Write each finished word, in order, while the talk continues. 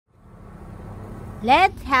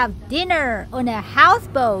Let's have dinner on a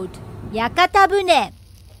houseboat, Yakatabune.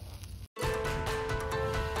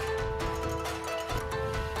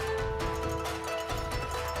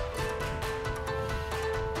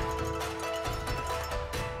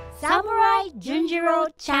 Samurai Junjiro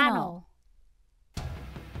Channel.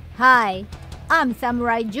 Hi, I'm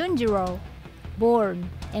Samurai Junjiro, born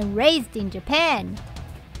and raised in Japan.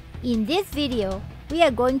 In this video, we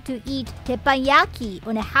are going to eat teppanyaki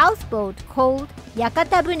on a houseboat called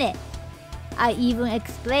Yakatabune. I even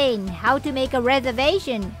explain how to make a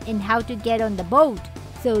reservation and how to get on the boat,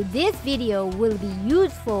 so this video will be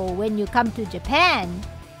useful when you come to Japan.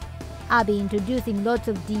 I'll be introducing lots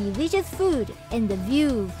of delicious food and the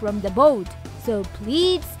view from the boat, so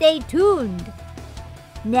please stay tuned.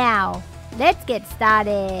 Now, let's get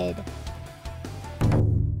started.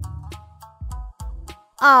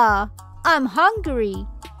 I'm hungry.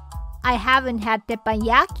 I haven't had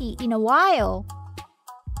teppanyaki in a while.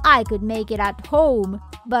 I could make it at home,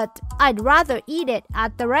 but I'd rather eat it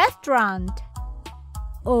at the restaurant.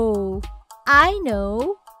 Oh, I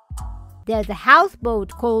know. There's a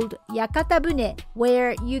houseboat called Yakatabune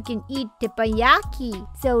where you can eat teppanyaki,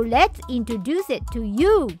 so let's introduce it to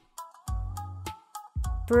you.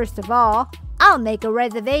 First of all, I'll make a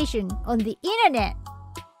reservation on the internet.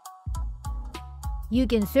 You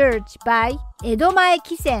can search by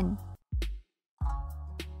cuisine.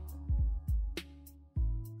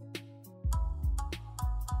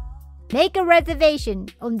 Make a reservation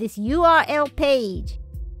on this URL page.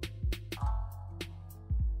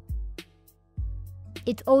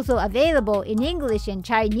 It's also available in English and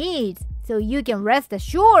Chinese, so you can rest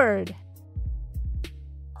assured.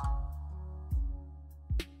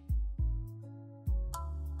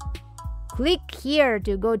 Click here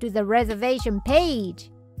to go to the reservation page.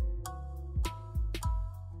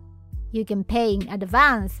 You can pay in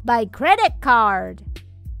advance by credit card.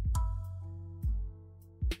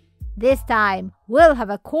 This time, we'll have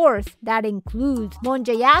a course that includes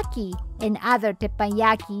monjayaki and other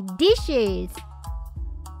teppanyaki dishes.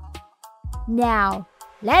 Now,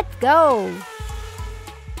 let's go!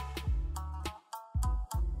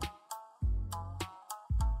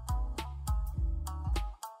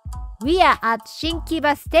 We are at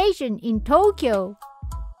Shinkiba Station in Tokyo.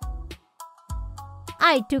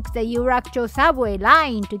 I took the Yurakucho subway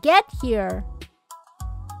line to get here.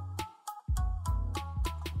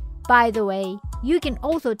 By the way, you can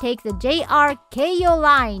also take the JR Keio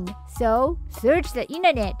line, so search the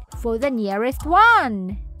internet for the nearest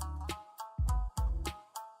one.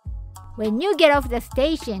 When you get off the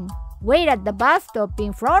station, wait at the bus stop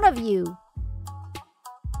in front of you.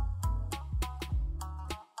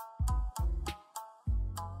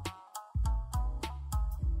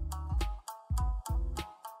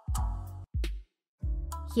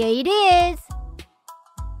 Here it is!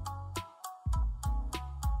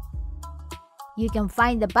 You can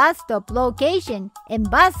find the bus stop location and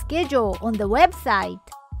bus schedule on the website.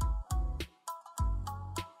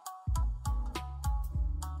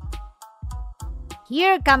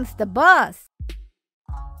 Here comes the bus.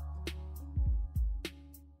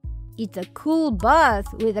 It's a cool bus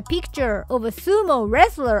with a picture of a sumo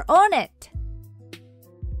wrestler on it.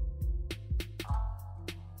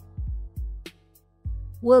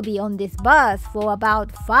 We'll be on this bus for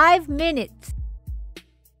about 5 minutes.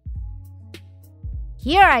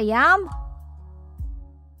 Here I am.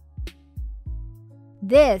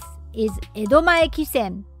 This is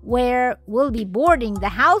cuisine, where we'll be boarding the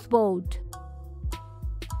houseboat.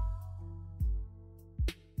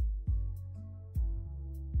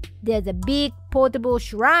 There's a big portable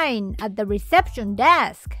shrine at the reception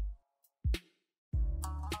desk.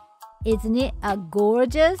 Isn't it a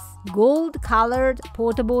gorgeous, gold-colored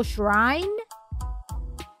portable shrine?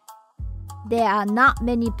 There are not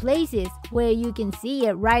many places where you can see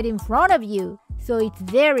it right in front of you, so it's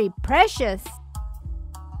very precious.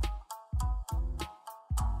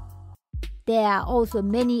 There are also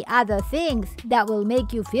many other things that will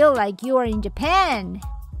make you feel like you are in Japan.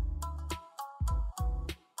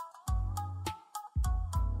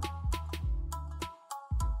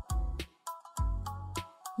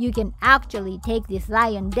 You can actually take this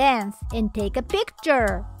lion dance and take a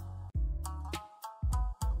picture.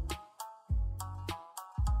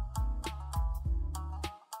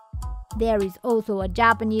 There is also a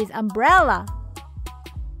Japanese umbrella.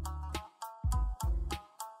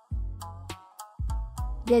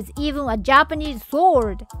 There's even a Japanese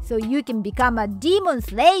sword, so you can become a demon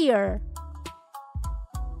slayer.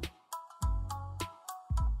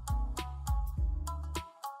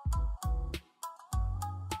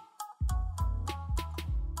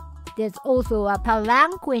 There's also a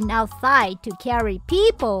palanquin outside to carry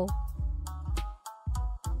people.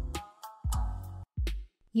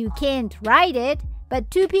 You can't ride it, but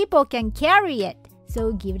 2 people can carry it,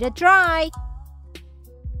 so give it a try.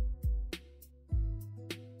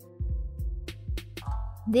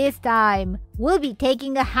 This time, we'll be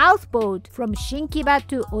taking a houseboat from Shinkiba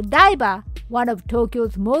to Odaiba, one of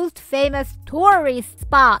Tokyo's most famous tourist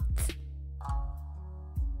spots.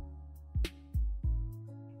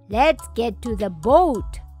 Let's get to the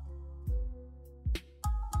boat.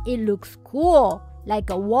 It looks cool, like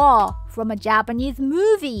a wall from a Japanese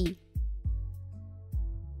movie.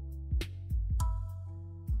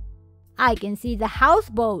 I can see the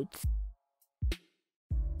houseboats.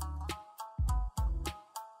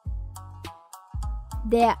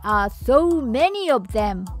 There are so many of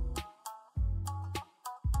them.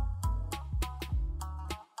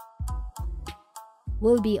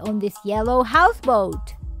 We'll be on this yellow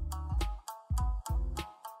houseboat.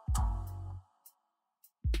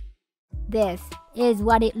 This is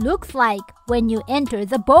what it looks like when you enter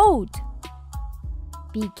the boat.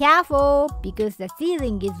 Be careful because the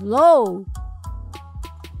ceiling is low.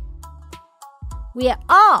 We're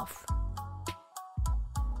off!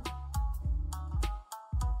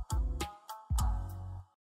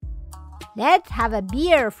 Let's have a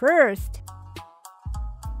beer first.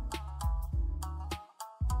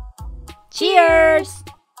 Cheers!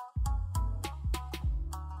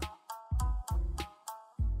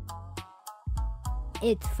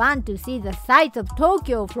 It's fun to see the sights of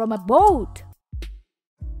Tokyo from a boat.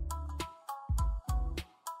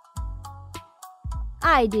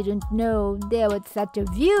 I didn't know there was such a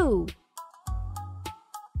view.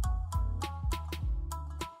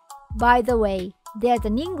 By the way, there's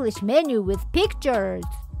an English menu with pictures.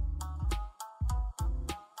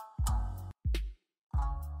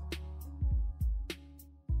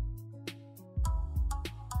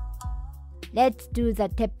 Let's do the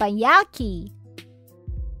teppanyaki.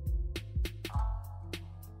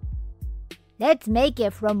 Let's make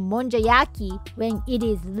it from monjayaki when it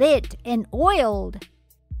is lit and oiled.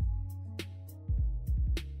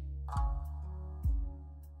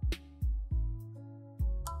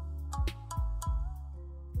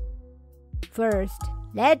 First,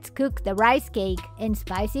 let's cook the rice cake and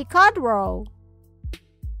spicy cod roll.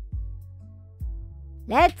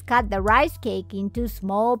 Let's cut the rice cake into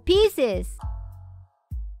small pieces.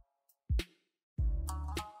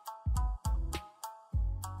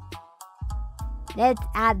 Let's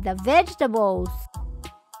add the vegetables.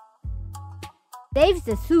 Save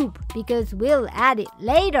the soup because we'll add it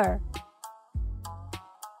later.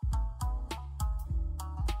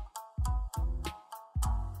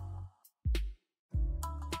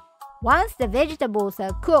 Once the vegetables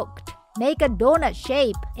are cooked, make a donut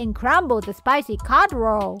shape and crumble the spicy cod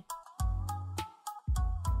roll.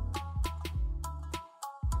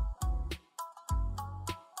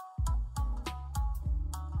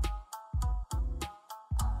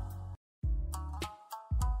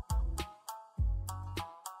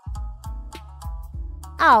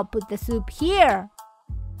 I'll put the soup here.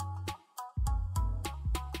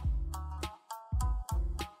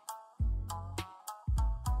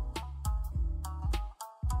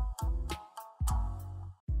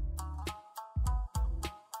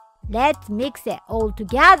 Let's mix it all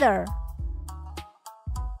together.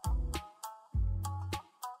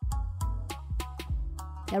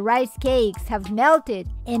 The rice cakes have melted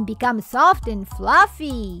and become soft and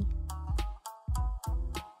fluffy.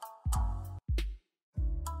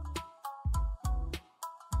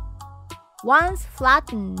 Once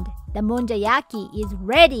flattened, the monjayaki is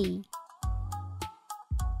ready.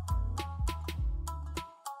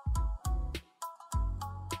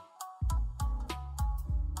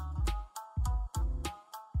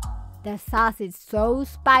 The sauce is so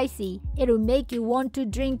spicy, it'll make you want to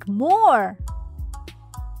drink more.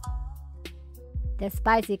 The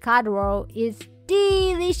spicy cod roll is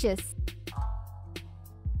delicious.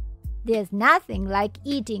 There's nothing like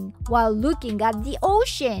eating while looking at the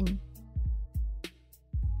ocean.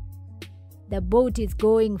 The boat is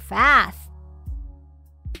going fast.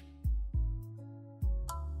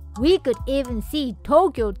 We could even see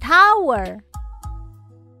Tokyo Tower.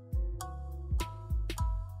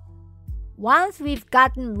 Once we've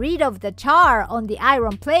gotten rid of the char on the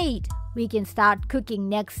iron plate, we can start cooking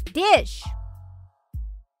next dish.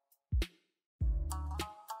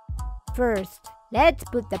 First, let's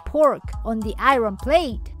put the pork on the iron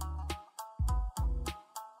plate.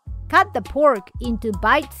 Cut the pork into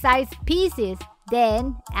bite-sized pieces,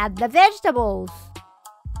 then add the vegetables.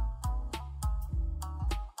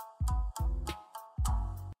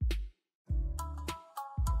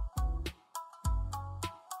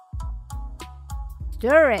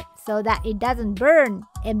 Stir it so that it doesn't burn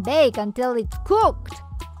and bake until it's cooked.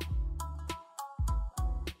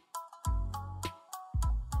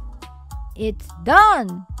 It's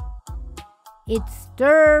done! It's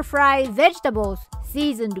stir-fried vegetables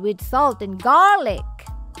seasoned with salt and garlic.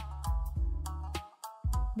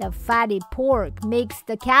 The fatty pork makes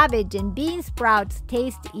the cabbage and bean sprouts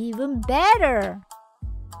taste even better.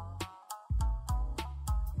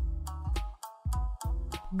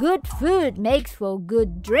 Good food makes for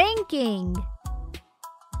good drinking.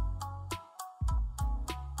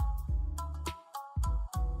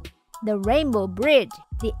 The Rainbow Bridge,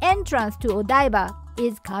 the entrance to Odaiba,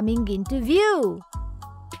 is coming into view.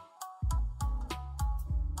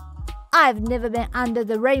 I've never been under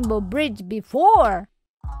the Rainbow Bridge before.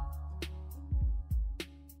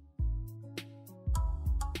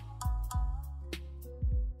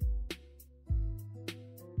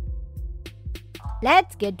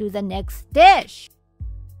 Let's get to the next dish.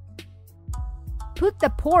 Put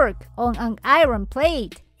the pork on an iron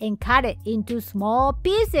plate and cut it into small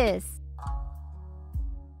pieces.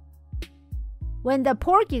 When the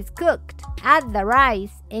pork is cooked, add the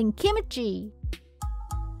rice and kimchi.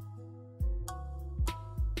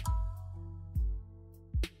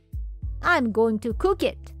 I'm going to cook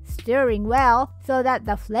it, stirring well so that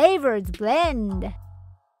the flavors blend.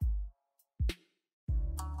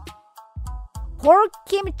 Pork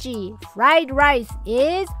kimchi fried rice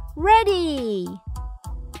is ready.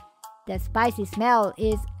 The spicy smell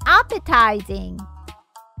is appetizing.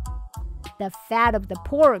 The fat of the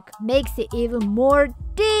pork makes it even more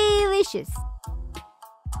delicious.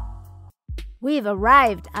 We've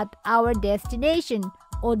arrived at our destination,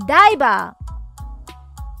 Odaiba.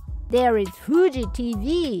 There is Fuji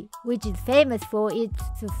TV, which is famous for its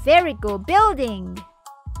spherical building.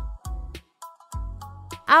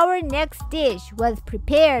 Our next dish was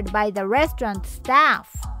prepared by the restaurant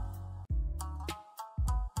staff.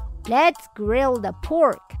 Let's grill the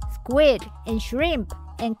pork, squid, and shrimp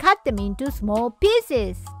and cut them into small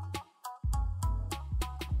pieces.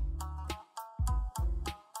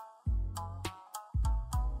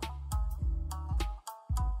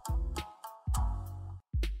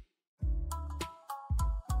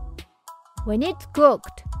 When it's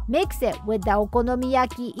cooked, mix it with the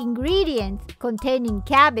okonomiyaki ingredients containing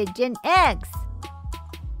cabbage and eggs.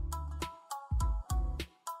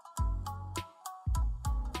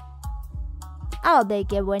 I'll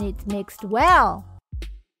bake it when it's mixed well.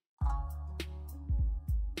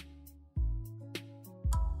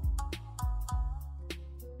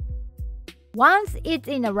 Once it's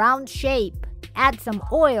in a round shape, add some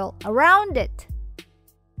oil around it.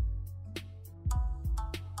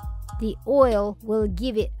 The oil will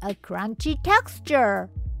give it a crunchy texture.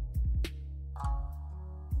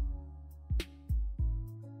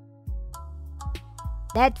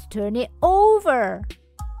 Let's turn it over.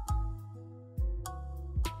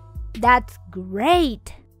 That's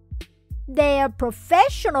great! They are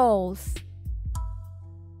professionals!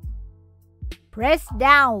 Press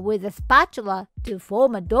down with a spatula to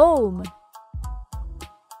form a dome.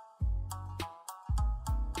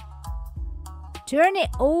 Turn it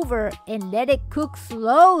over and let it cook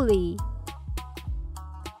slowly.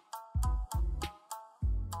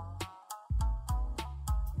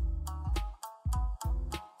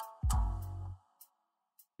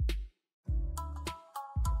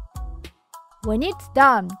 When it's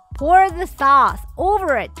done, pour the sauce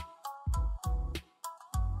over it.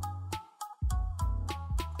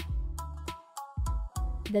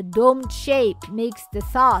 The domed shape makes the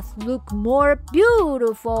sauce look more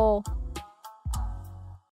beautiful.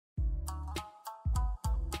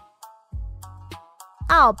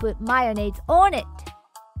 I'll put mayonnaise on it.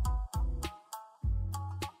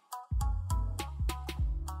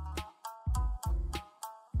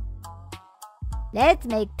 Let's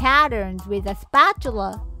make patterns with a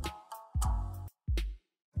spatula.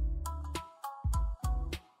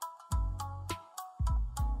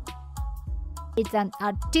 It's an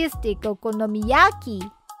artistic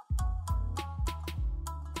okonomiyaki.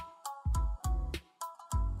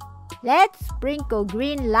 Let's sprinkle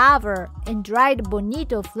green lava and dried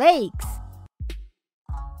bonito flakes.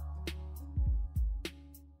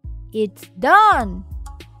 It's done!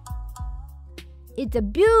 It's a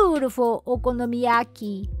beautiful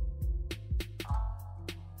okonomiyaki.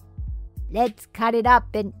 Let's cut it up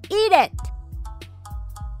and eat it!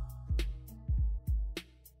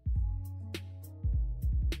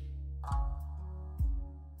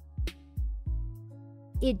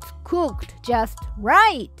 It's cooked just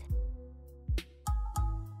right.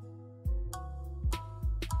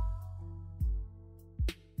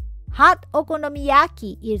 hot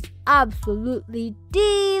okonomiyaki is absolutely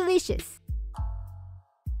delicious.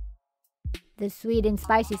 The sweet and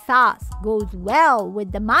spicy sauce goes well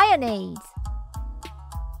with the mayonnaise.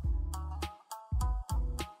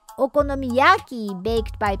 Okonomiyaki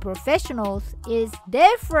baked by professionals is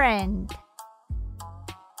different.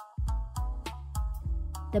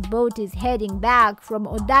 The boat is heading back from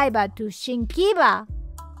Odaiba to Shinkiba.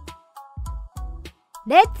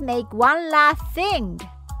 Let's make one last thing.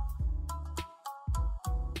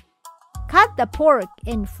 Cut the pork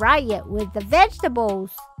and fry it with the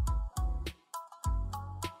vegetables.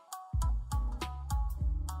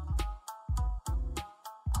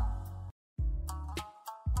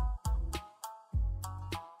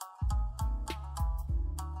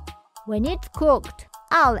 When it's cooked,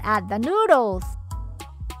 I'll add the noodles.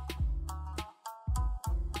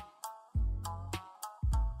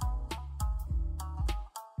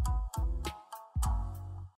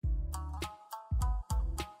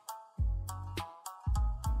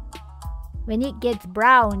 When it gets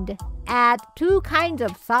browned, add 2 kinds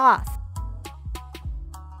of sauce.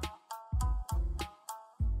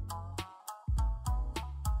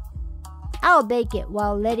 I'll bake it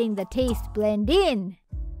while letting the taste blend in.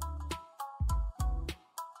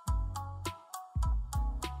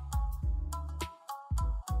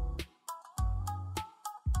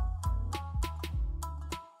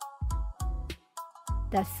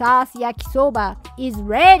 The sauce yakisoba is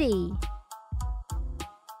ready.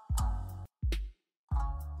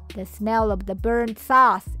 The smell of the burnt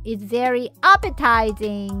sauce is very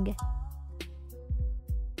appetizing.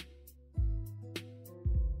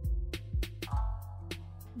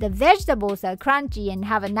 The vegetables are crunchy and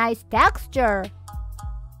have a nice texture.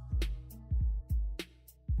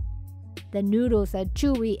 The noodles are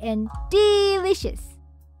chewy and delicious.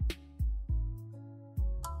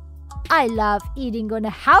 I love eating on a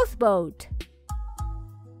houseboat.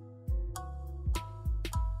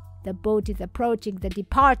 The boat is approaching the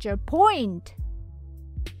departure point.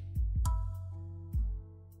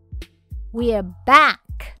 We're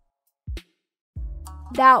back.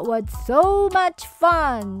 That was so much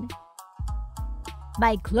fun.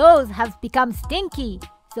 My clothes have become stinky,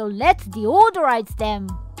 so let's deodorize them.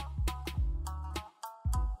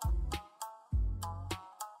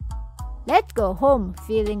 Let's go home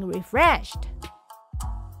feeling refreshed.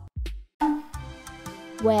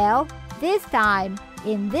 Well, this time,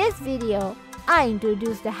 in this video, I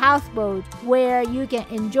introduced the houseboat where you can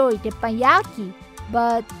enjoy teppanyaki.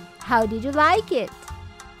 But how did you like it?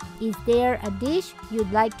 Is there a dish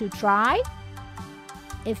you'd like to try?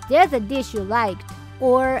 If there's a dish you liked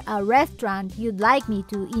or a restaurant you'd like me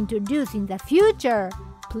to introduce in the future,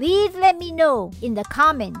 please let me know in the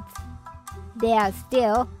comments. There are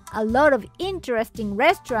still a lot of interesting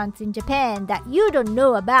restaurants in Japan that you don't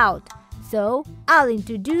know about, so I'll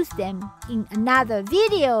introduce them in another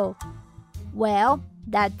video. Well,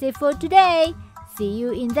 that's it for today. See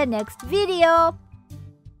you in the next video.